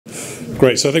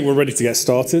Great, so I think we're ready to get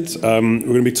started. We're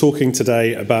going to be talking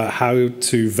today about how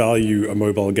to value a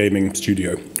mobile gaming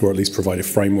studio, or at least provide a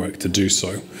framework to do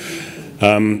so.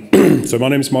 So my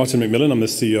name is Martin Macmillan. I'm the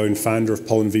CEO and founder of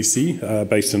Pollen VC,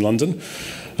 based in London.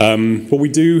 What we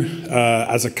do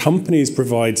as a company is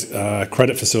provide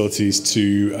credit facilities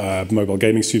to mobile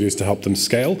gaming studios to help them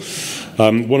scale.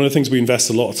 One of the things we invest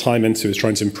a lot of time into is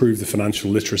trying to improve the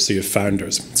financial literacy of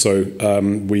founders. So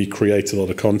we create a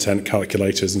lot of content,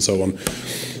 calculators, and so on.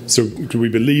 So we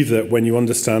believe that when you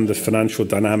understand the financial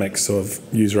dynamics of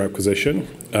user acquisition,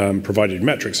 provided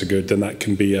metrics are good, then that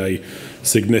can be a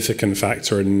significant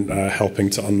factor in helping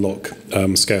to unlock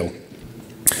scale.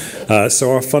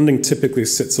 So our funding typically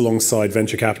sits alongside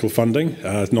venture capital funding.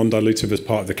 Non-dilutive as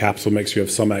part of the capital makes you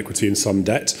have some equity and some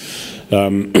debt,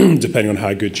 depending on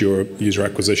how good your user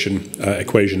acquisition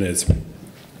equation is.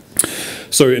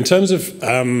 So in terms of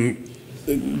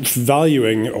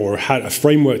valuing or a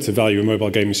framework to value a mobile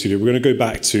gaming studio, we're going to go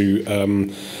back to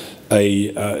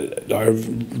I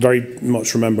very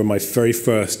much remember my very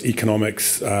first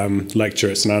economics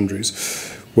lecture at St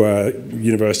Andrews,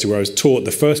 university, where I was taught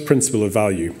the first principle of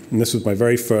value, and this was my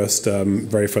very first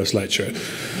lecture.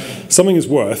 Something is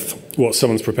worth what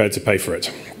someone's prepared to pay for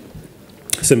it.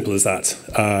 Simple as that.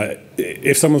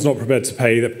 If someone's not prepared to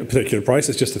pay a particular price,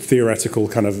 it's just a theoretical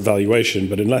kind of valuation.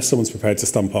 But unless someone's prepared to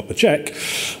stump up a check,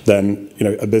 then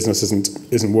a business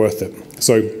isn't worth it.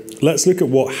 So let's look at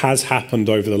what has happened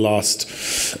over the last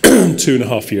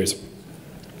 2.5 years.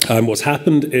 What's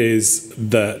happened is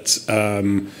that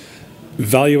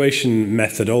valuation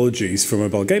methodologies for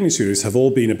mobile gaming studios have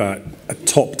all been about a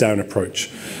top-down approach.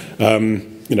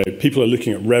 People are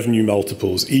looking at revenue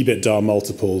multiples, EBITDA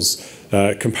multiples,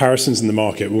 comparisons in the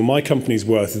market. Well, my company's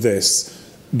worth this,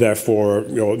 therefore,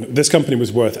 this company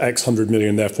was worth X 100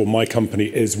 million, therefore my company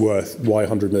is worth Y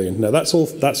 100 million. Now, that's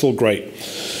all great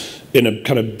in a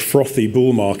kind of frothy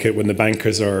bull market when the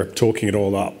bankers are talking it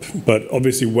all up. But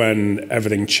obviously, when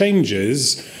everything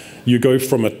changes, you go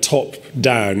from a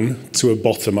top-down to a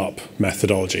bottom-up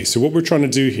methodology. So what we're trying to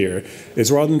do here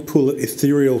is, rather than pull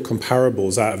ethereal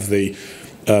comparables out of the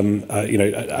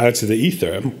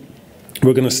ether,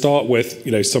 we're going to start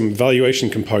with some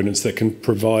valuation components that can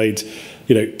provide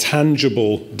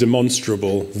tangible,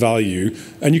 demonstrable value,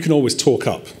 and you can always talk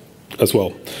up as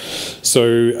well.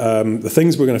 So the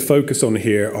things we're going to focus on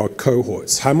here are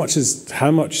cohorts. How much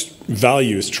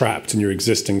value is trapped in your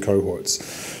existing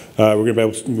cohorts? We're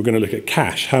going to look at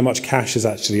cash. How much cash is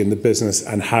actually in the business,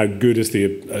 and how good is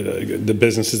the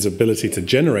business's ability to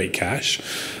generate cash?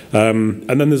 And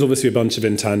then there's obviously a bunch of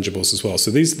intangibles as well. So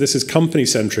this is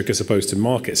company-centric as opposed to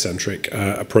market-centric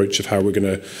approach of how we're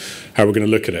going to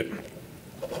look at it.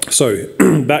 So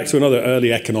back to another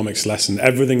early economics lesson.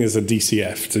 Everything is a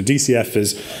DCF. So DCF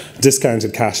is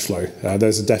discounted cash flow.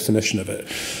 There's a definition of it.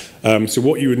 So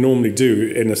what you would normally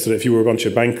do if you were a bunch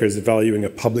of bankers valuing a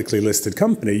publicly listed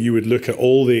company, you would look at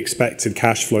all the expected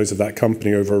cash flows of that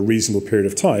company over a reasonable period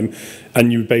of time,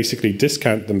 and you would basically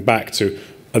discount them back to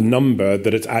a number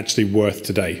that it's actually worth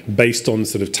today, based on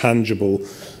sort of tangible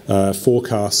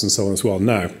forecasts and so on as well.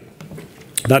 Now,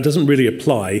 that doesn't really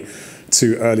apply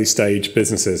to early stage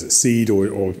businesses at seed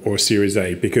or Series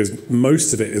A, because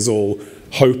most of it is all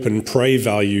hope and pray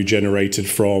value generated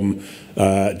from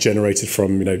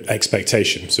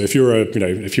expectation. So if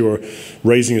you're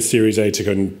raising a Series A to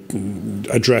go and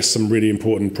address some really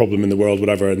important problem in the world,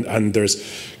 whatever, and there's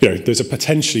a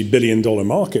potentially billion-dollar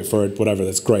market for it, whatever,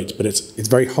 that's great. But it's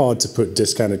very hard to put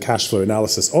discounted cash flow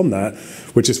analysis on that,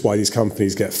 which is why these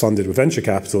companies get funded with venture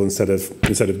capital instead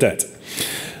of debt.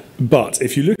 But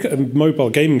if you look at a mobile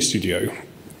gaming studio,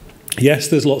 yes,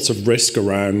 there's lots of risk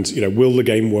around, will the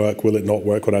game work, will it not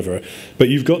work, whatever. But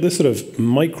you've got this sort of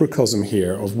microcosm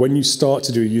here of when you start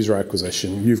to do user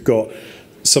acquisition, you've got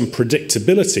some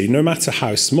predictability, no matter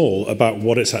how small, about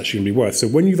what it's actually going to be worth. So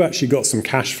when you've actually got some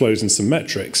cash flows and some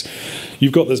metrics,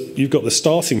 you've got the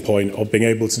starting point of being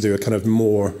able to do a kind of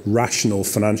more rational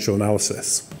financial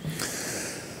analysis.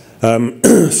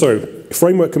 So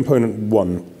framework component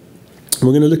 1.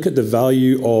 We're going to look at the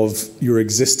value of your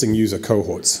existing user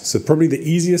cohorts. So probably the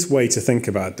easiest way to think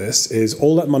about this is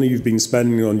all that money you've been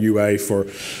spending on UA for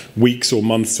weeks or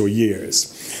months or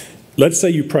years. Let's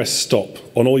say you press stop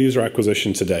on all user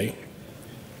acquisition today,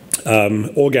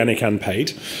 organic and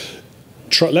paid.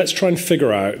 Let's try and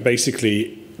figure out,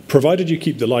 basically, provided you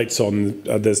keep the lights on,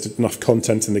 there's enough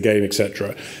content in the game,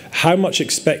 etc., how much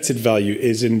expected value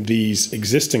is in these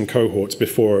existing cohorts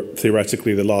before,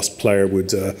 theoretically, the last player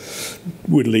would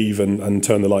leave and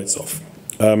turn the lights off.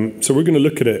 So we're going to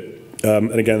look at it,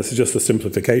 and again, this is just a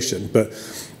simplification, but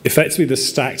effectively the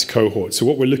stacked cohort. So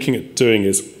what we're looking at doing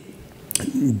is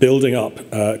building up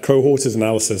cohorted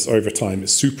analysis over time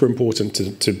is super important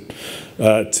to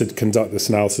conduct this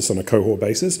analysis on a cohort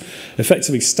basis,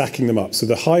 effectively stacking them up. So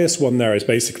the highest one there is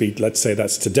basically, let's say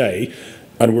that's today,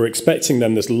 and we're expecting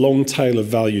then this long tail of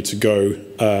value to go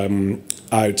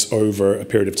out over a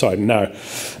period of time. Now,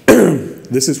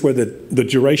 this is where the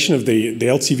duration of the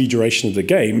LTV duration of the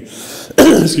game,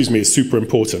 excuse me, is super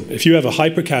important. If you have a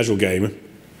hyper casual game,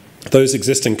 those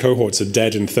existing cohorts are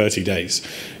dead in 30 days.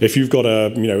 If you've got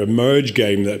a merge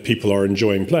game that people are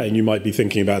enjoying playing, you might be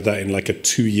thinking about that in like a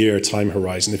 2-year time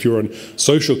horizon. If you're on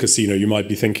social casino, you might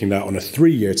be thinking that on a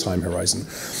 3-year time horizon.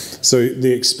 So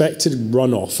the expected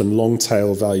runoff and long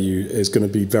tail value is going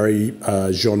to be very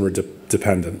genre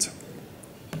dependent.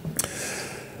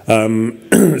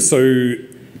 So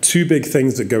two big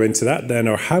things that go into that then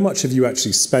are how much have you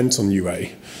actually spent on UA?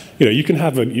 You can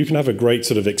have a great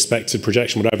sort of expected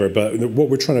projection, whatever, but what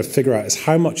we're trying to figure out is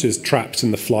how much is trapped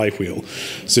in the flywheel.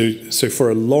 So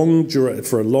for a long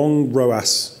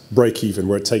ROAS break even,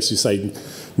 where it takes you say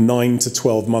 9 to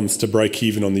 12 months to break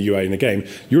even on the UA in a game,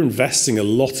 you're investing a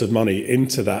lot of money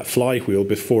into that flywheel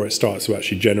before it starts to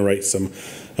actually generate some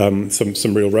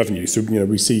real revenue. So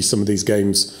we see some of these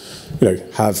games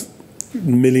have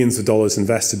millions of dollars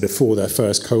invested before their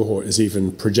first cohort is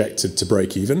even projected to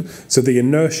break even. So the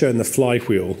inertia and the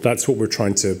flywheel, that's what we're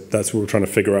trying to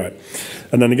figure out.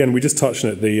 And then again, we just touched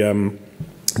on it.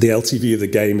 The LTV of the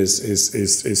game is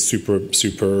super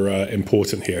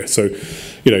important here. So,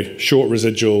 short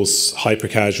residuals, hyper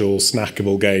casual,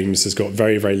 snackable games has got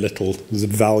very little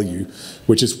value,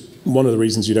 which is one of the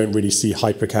reasons you don't really see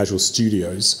hyper casual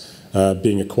studios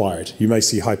being acquired. You may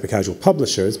see hyper-casual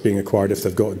publishers being acquired if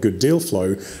they've got a good deal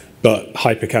flow, but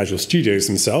hyper-casual studios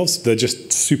themselves, they're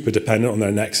just super dependent on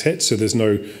their next hit, so there's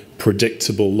no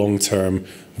predictable long-term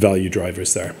value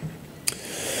drivers there.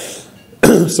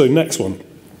 So next one.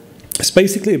 It's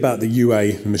basically about the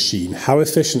UA machine. How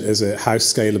efficient is it? How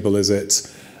scalable is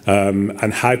it?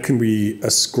 And how can we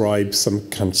ascribe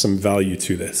some value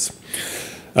to this?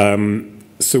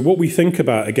 So what we think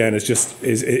about, again,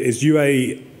 is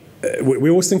UA. We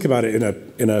always think about it in a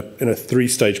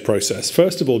 3-stage process.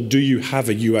 First of all, do you have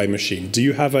a UA machine? Do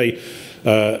you have a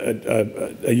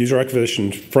user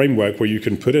acquisition framework where you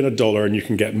can put in $1 and you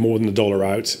can get more than $1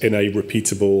 out in a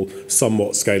repeatable,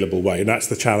 somewhat scalable way? And that's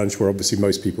the challenge where obviously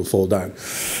most people fall down.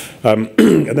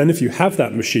 And then if you have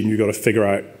that machine, you've got to figure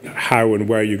out how and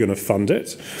where you're going to fund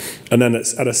it. And then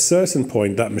at a certain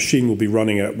point, that machine will be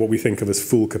running at what we think of as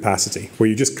full capacity, where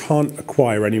you just can't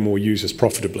acquire any more users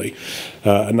profitably.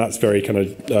 And that's very kind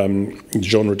of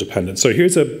genre dependent. So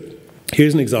here's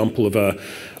an example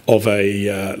of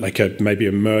maybe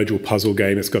a merge or puzzle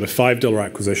game. It's got a $5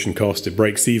 acquisition cost. It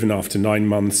breaks even after 9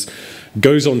 months,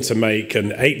 goes on to make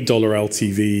an $8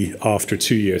 LTV after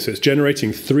 2 years. So it's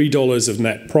generating $3 of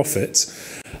net profit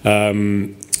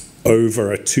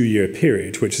over a 2-year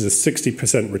period, which is a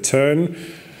 60% return.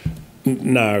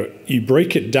 Now, you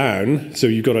break it down, so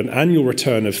you've got an annual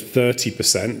return of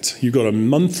 30%. You've got a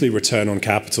monthly return on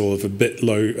capital of a bit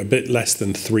less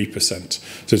than 3%.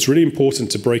 So it's really important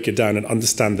to break it down and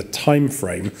understand the time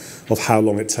frame of how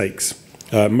long it takes.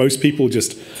 Most people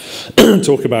just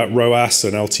talk about ROAS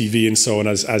and LTV and so on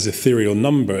as ethereal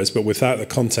numbers, but without the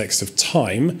context of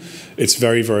time, it's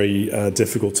very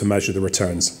difficult to measure the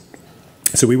returns.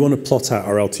 So we want to plot out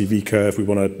our LTV curve. We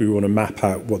want to map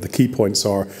out what the key points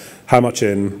are, how much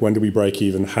in, when do we break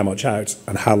even, how much out,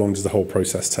 and how long does the whole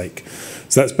process take.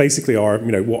 So that's basically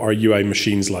what our UA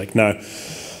machine's like. Now,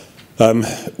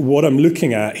 what I'm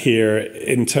looking at here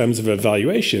in terms of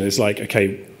evaluation is like,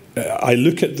 okay, I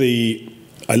look at the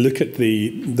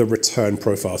return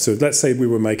profile. So let's say we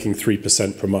were making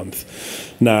 3% per month.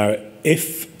 Now,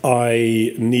 if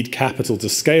I need capital to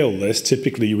scale this,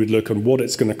 typically you would look on what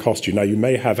it's going to cost you. Now, you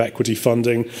may have equity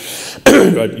funding,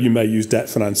 you may use debt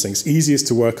financing. It's easiest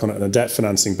to work on it on a debt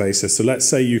financing basis. So let's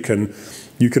say you can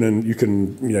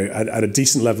at a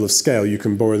decent level of scale, you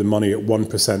can borrow the money at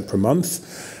 1% per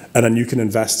month, and then you can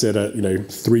invest it at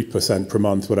 3% per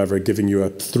month, whatever, giving you a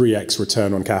 3x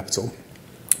return on capital.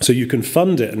 So you can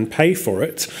fund it and pay for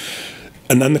it.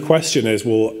 And then the question is,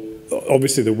 well,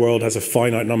 obviously the world has a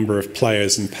finite number of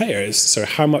players and payers, so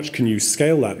how much can you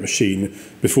scale that machine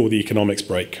before the economics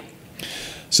break?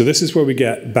 So this is where we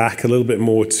get back a little bit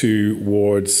more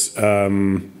towards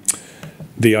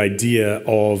the idea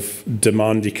of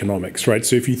demand economics, right?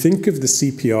 So if you think of the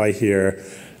CPI here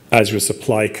as your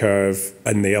supply curve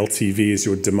and the LTV as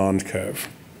your demand curve.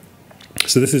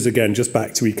 So this is, again, just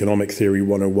back to economic theory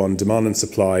 101, demand and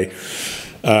supply.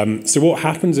 So what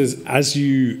happens is, as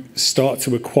you start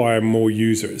to acquire more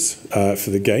users for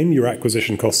the game, your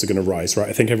acquisition costs are going to rise, right?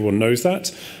 I think everyone knows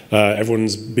that.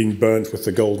 Everyone's been burnt with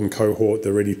the golden cohort,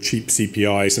 the really cheap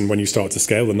CPIs, and when you start to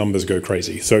scale, the numbers go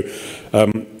crazy. So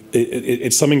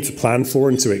it's something to plan for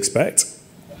and to expect.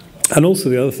 And also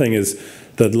the other thing is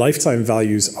that lifetime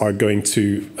values are going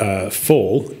to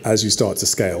fall as you start to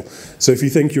scale. So if you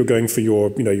think you're going for your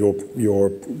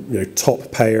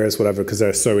top payers, whatever, because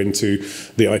they're so into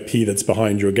the IP that's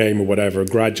behind your game or whatever,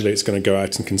 gradually it's going to go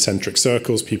out in concentric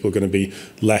circles. People are going to be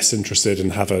less interested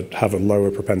and have a lower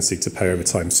propensity to pay over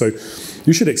time. So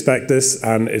you should expect this,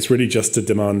 and it's really just a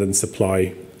demand and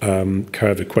supply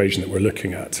curve equation that we're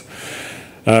looking at.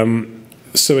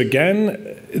 So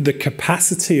again, the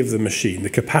capacity of the machine, the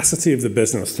capacity of the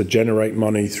business to generate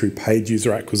money through paid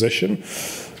user acquisition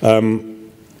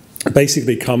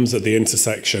basically comes at the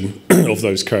intersection of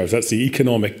those curves. That's the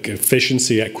economic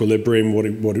efficiency, equilibrium,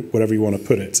 whatever you want to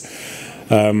put it.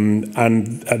 And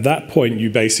at that point, you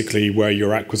basically, where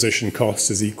your acquisition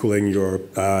cost is equaling your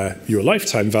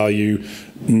lifetime value,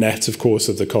 net, of course,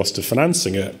 of the cost of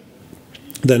financing it,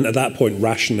 then at that point,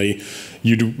 rationally,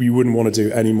 you wouldn't want to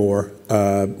do any more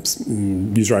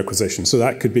user acquisition. So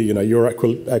that could be, your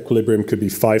equilibrium could be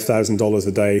 $5,000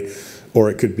 a day,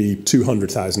 or it could be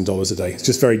 $200,000 a day. It's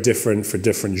just very different for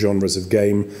different genres of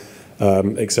game,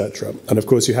 etc. And of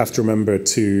course, you have to remember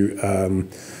to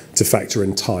factor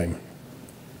in time.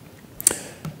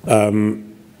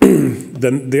 Then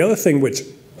the other thing, which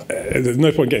there's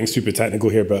no point getting super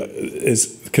technical here, but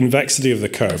is convexity of the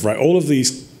curve, right? All of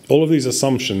these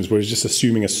assumptions were just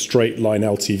assuming a straight line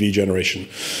LTV generation,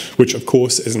 which of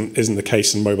course isn't the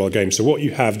case in mobile games. So what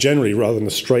you have generally, rather than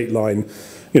a straight line,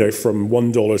 from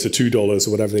 $1 to $2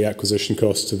 or whatever the acquisition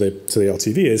cost to the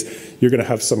LTV is, you're going to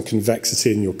have some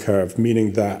convexity in your curve,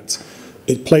 meaning that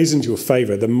it plays into your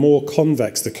favor. The more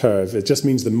convex the curve, it just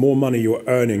means the more money you're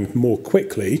earning more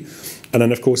quickly. And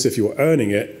then, of course, if you're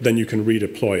earning it, then you can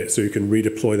redeploy it. So you can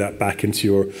redeploy that back into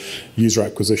your user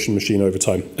acquisition machine over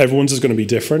time. Everyone's is going to be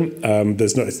different.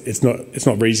 It's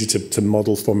not very easy to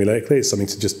model formulaically. It's something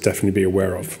to just definitely be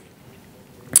aware of.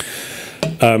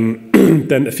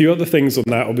 Then a few other things on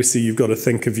that. Obviously, you've got to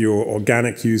think of your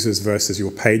organic users versus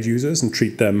your paid users and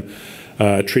treat them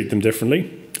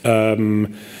differently.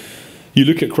 You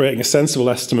look at creating a sensible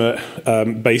estimate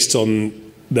based on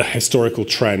the historical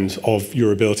trend of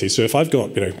your ability. So if I've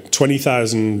got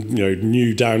 20,000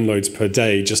 new downloads per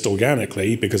day just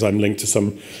organically because I'm linked to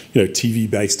some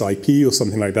TV-based IP or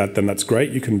something like that, then that's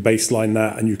great. You can baseline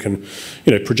that and you can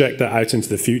project that out into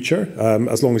the future,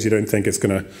 as long as you don't think it's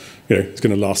gonna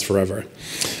last forever.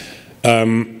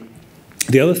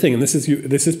 The other thing, and this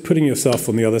is putting yourself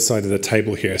on the other side of the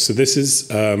table here. So this is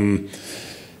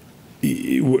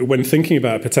when thinking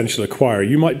about a potential acquirer,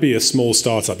 you might be a small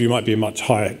startup, you might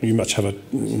have a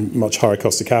much higher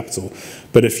cost of capital.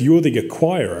 But if you're the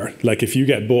acquirer, like if you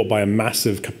get bought by a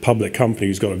massive public company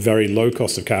who's got a very low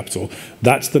cost of capital,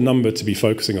 that's the number to be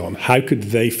focusing on. How could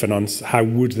they finance, how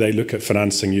would they look at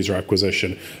financing user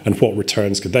acquisition, and what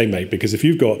returns could they make? Because if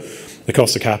you've got a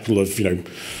cost of capital of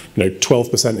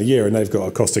 12% a year and they've got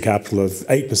a cost of capital of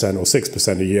 8% or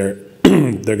 6% a year,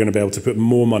 they're going to be able to put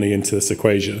more money into this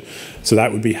equation. So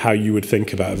that would be how you would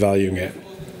think about valuing it.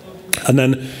 And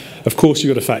then, of course,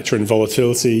 you've got to factor in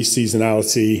volatility,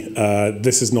 seasonality.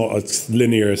 This is not a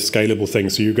linear, scalable thing.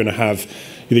 So you're going to have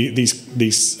the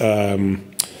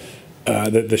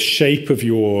shape of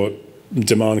your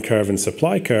demand curve and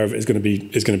supply curve is going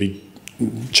to be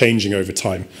changing over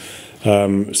time.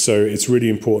 So it's really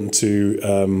important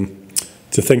to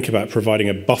think about providing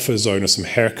a buffer zone or some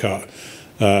haircut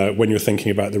when you're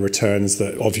thinking about the returns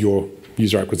of your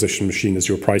user acquisition machine as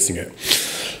you're pricing it.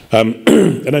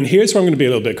 And then here's where I'm going to be a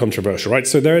little bit controversial, right?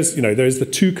 So there's the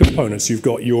two components. You've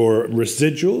got your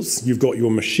residuals, you've got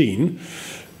your machine,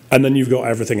 and then you've got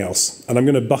everything else. And I'm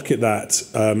going to bucket that,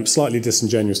 slightly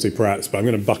disingenuously perhaps, but I'm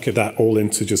going to bucket that all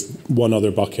into just one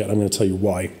other bucket. I'm going to tell you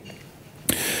why.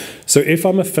 So if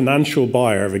I'm a financial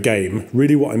buyer of a game,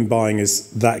 really what I'm buying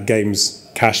is that game's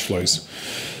cash flows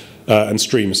and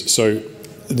streams. So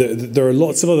there are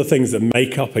lots of other things that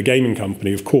make up a gaming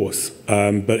company, of course.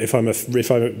 But if I'm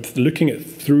looking at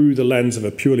through the lens of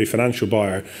a purely financial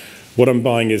buyer, what I'm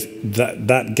buying is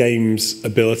that game's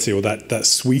ability, or that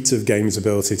suite of games'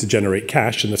 ability to generate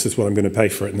cash, and this is what I'm going to pay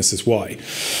for it, and this is why.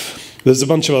 There's a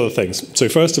bunch of other things. So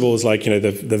first of all is like,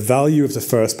 the value of the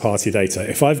first party data.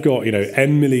 If I've got,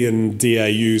 N million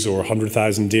DAUs or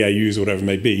 100,000 DAUs or whatever it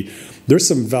may be, there's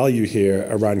some value here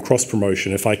around cross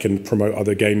promotion if I can promote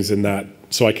other games in that,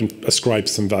 so I can ascribe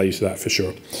some value to that for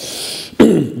sure.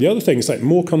 The other thing is, like,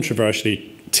 more controversially,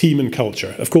 team and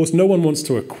culture. Of course, no one wants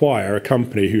to acquire a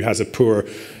company who has a poor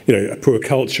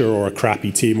culture or a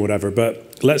crappy team or whatever,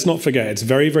 but let's not forget, it's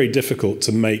very, very difficult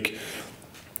to make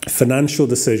financial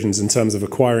decisions in terms of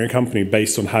acquiring a company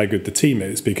based on how good the team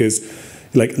is, because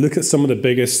like, look at some of the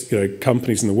biggest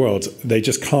companies in the world. They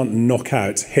just can't knock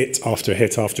out hit after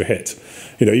hit after hit.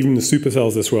 Even the Supercells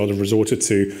of this world have resorted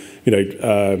to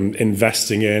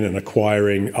investing in and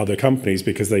acquiring other companies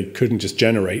because they couldn't just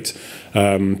generate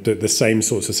the same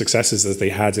sorts of successes as they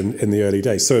had in the early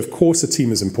days. So of course a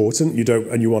team is important.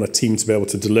 You want a team to be able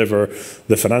to deliver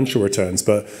the financial returns,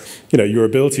 but your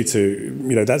ability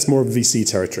to that's more of VC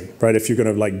territory, right? If you're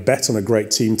going to like bet on a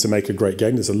great team to make a great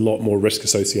game, there's a lot more risk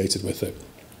associated with it.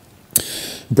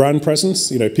 Brand presence,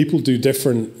 people do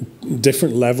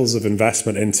different levels of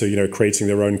investment into creating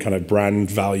their own kind of brand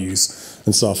values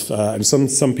and stuff. And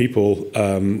some people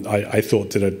I thought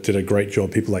did a great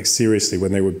job. People like Seriously,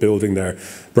 when they were building their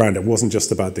brand, it wasn't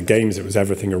just about the games; it was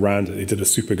everything around it. They did a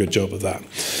super good job of that.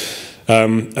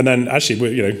 And then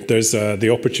actually, there's the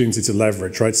opportunity to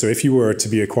leverage, right? So if you were to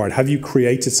be acquired, have you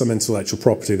created some intellectual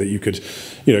property that you could,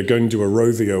 go and do a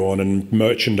rovio on and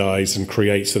merchandise and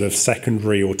create sort of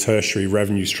secondary or tertiary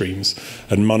revenue streams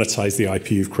and monetize the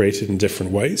IP you've created in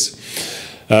different ways?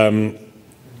 And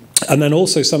then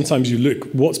also sometimes you look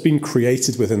what's been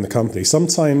created within the company.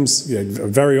 Sometimes,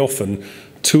 very often,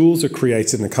 tools are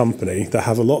created in the company that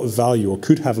have a lot of value or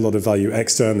could have a lot of value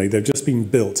externally. They've just been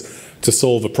built to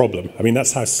solve a problem. I mean,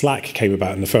 that's how Slack came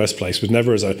about in the first place. It was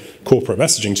never as a corporate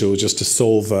messaging tool, just to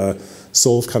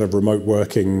solve kind of remote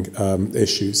working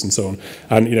issues and so on.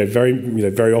 And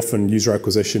very often user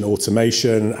acquisition,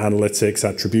 automation, analytics,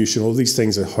 attribution, all these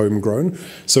things are homegrown.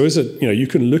 So you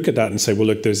can look at that and say, well,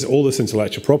 look, there's all this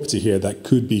intellectual property here that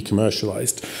could be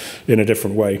commercialized in a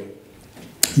different way.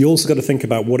 You also got to think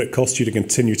about what it costs you to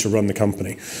continue to run the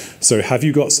company. So have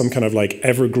you got some kind of like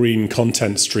evergreen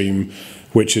content stream,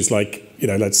 which is like,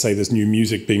 let's say there's new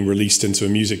music being released into a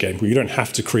music game where you don't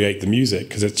have to create the music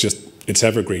because it's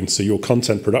evergreen. So your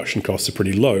content production costs are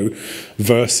pretty low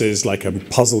versus like a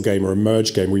puzzle game or a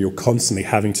merge game where you're constantly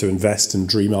having to invest and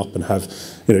dream up and have,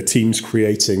 teams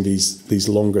creating these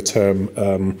longer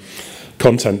term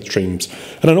content streams.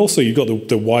 And then also you've got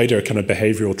the wider kind of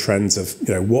behavioral trends of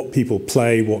what people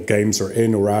play, what games are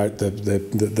in or out,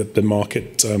 the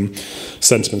market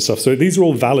sentiment stuff. So these are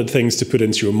all valid things to put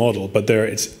into your model, but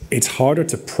it's harder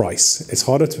to price. It's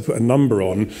harder to put a number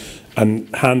on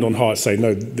and hand on heart say,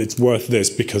 no, it's worth this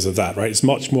because of that, right? It's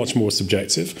much, much more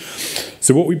subjective.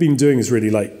 So what we've been doing is really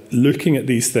like looking at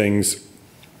these things.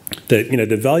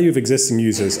 The value of existing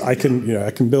users, I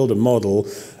can build a model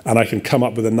and I can come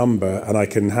up with a number and I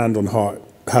can hand on heart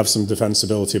have some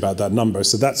defensibility about that number.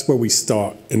 So that's where we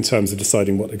start in terms of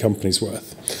deciding what the company's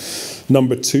worth.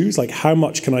 Number two is like, how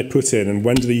much can I put in and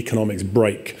when do the economics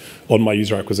break on my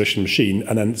user acquisition machine?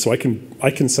 And then so I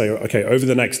can say, okay, over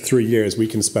the next 3 years we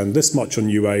can spend this much on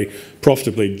UA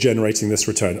profitably generating this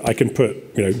return. I can put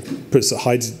a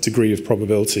high degree of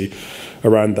probability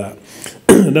around that.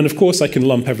 And then of course I can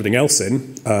lump everything else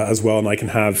in as well, and I can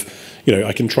have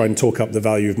I can try and talk up the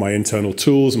value of my internal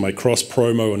tools and my cross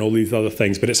promo and all these other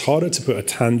things, but it's harder to put a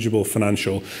tangible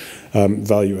financial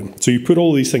value in. So you put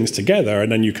all these things together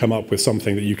and then you come up with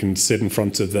something that you can sit in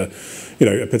front of the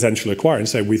a potential acquirer and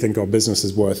say, we think our business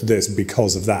is worth this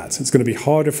because of that. It's going to be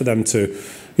harder for them to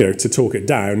to talk it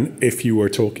down if you're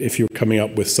coming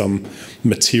up with some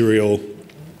material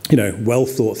well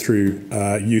thought through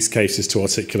use cases to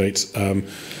articulate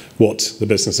what the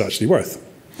business is actually worth.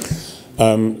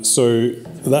 So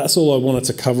that's all I wanted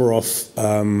to cover off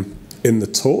in the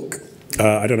talk.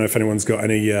 I don't know if anyone's got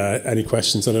any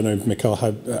questions. I don't know, Mikhail,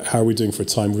 how are we doing for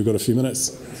time? We've got a few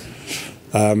minutes.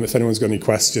 If anyone's got any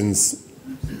questions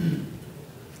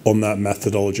on that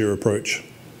methodology or approach.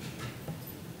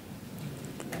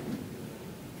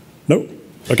 No?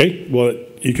 Okay, well,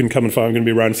 you can come and find. I'm going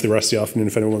to be around for the rest of the afternoon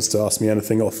if anyone wants to ask me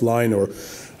anything offline or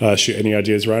shoot any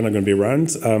ideas around. I'm going to be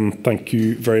around. Thank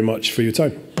you very much for your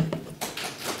time.